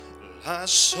I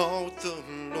sought the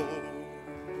Lord,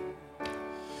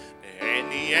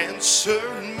 and He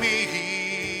answered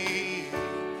me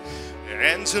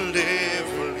and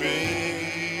delivered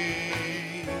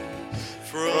me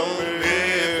from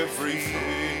every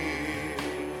fear.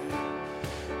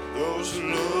 Those who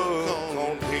look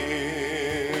on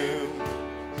Him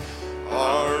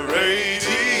are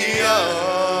radiant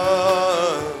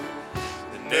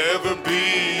and never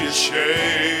be ashamed,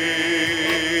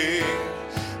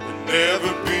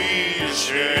 never be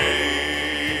ashamed.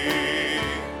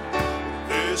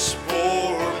 This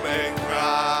poor man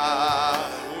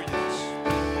cried, oh yes,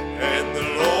 and the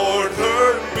Lord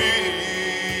heard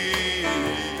me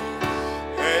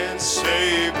and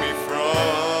saved me from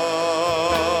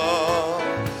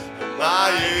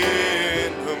my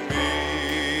enemy.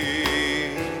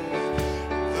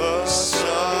 The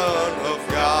Son of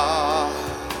God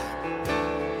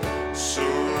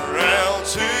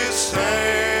surrounds His saints.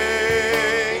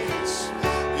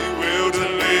 He will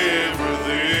deliver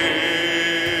them.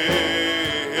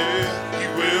 He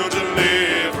will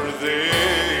deliver them.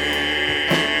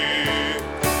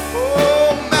 Oh,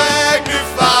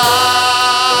 magnify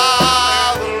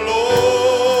the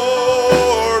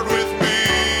Lord with me.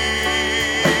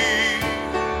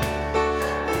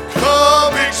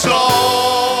 Come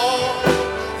exalt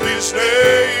His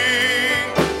name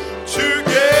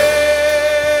together.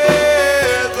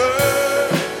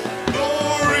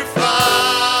 Glorify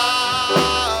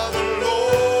the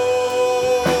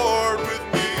Lord with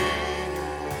me.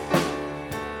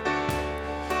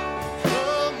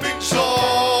 Come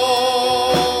exalt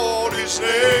His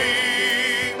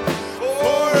name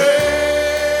forever.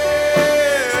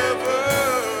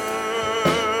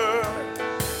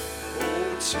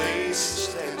 Oh,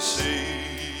 taste and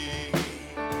see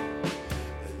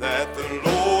that the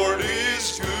Lord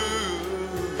is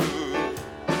good.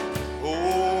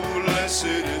 Oh, blessed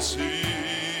is He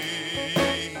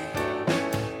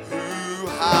who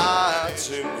hides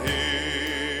in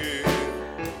Him.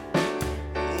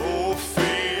 Oh,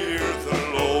 fear the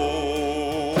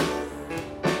Lord.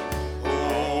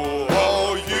 Oh,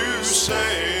 all you saints,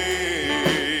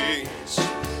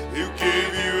 He'll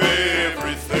give you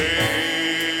everything.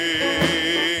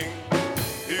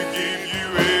 He'll give you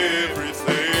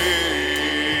everything.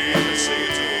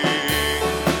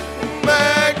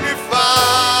 Magnify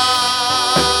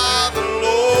the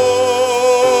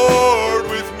Lord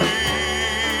with me.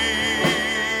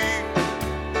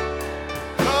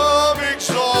 Come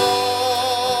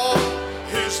exalt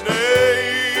His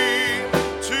name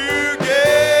together.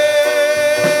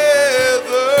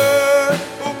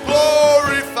 Oh,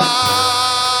 glorify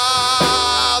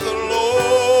the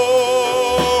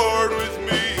Lord with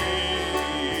me.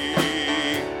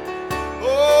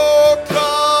 Oh,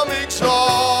 come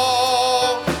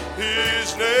exalt His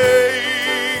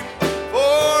name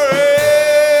forever.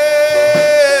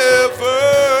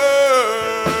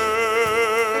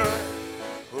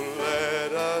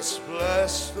 Let us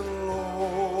bless the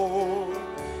Lord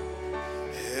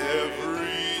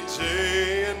every day.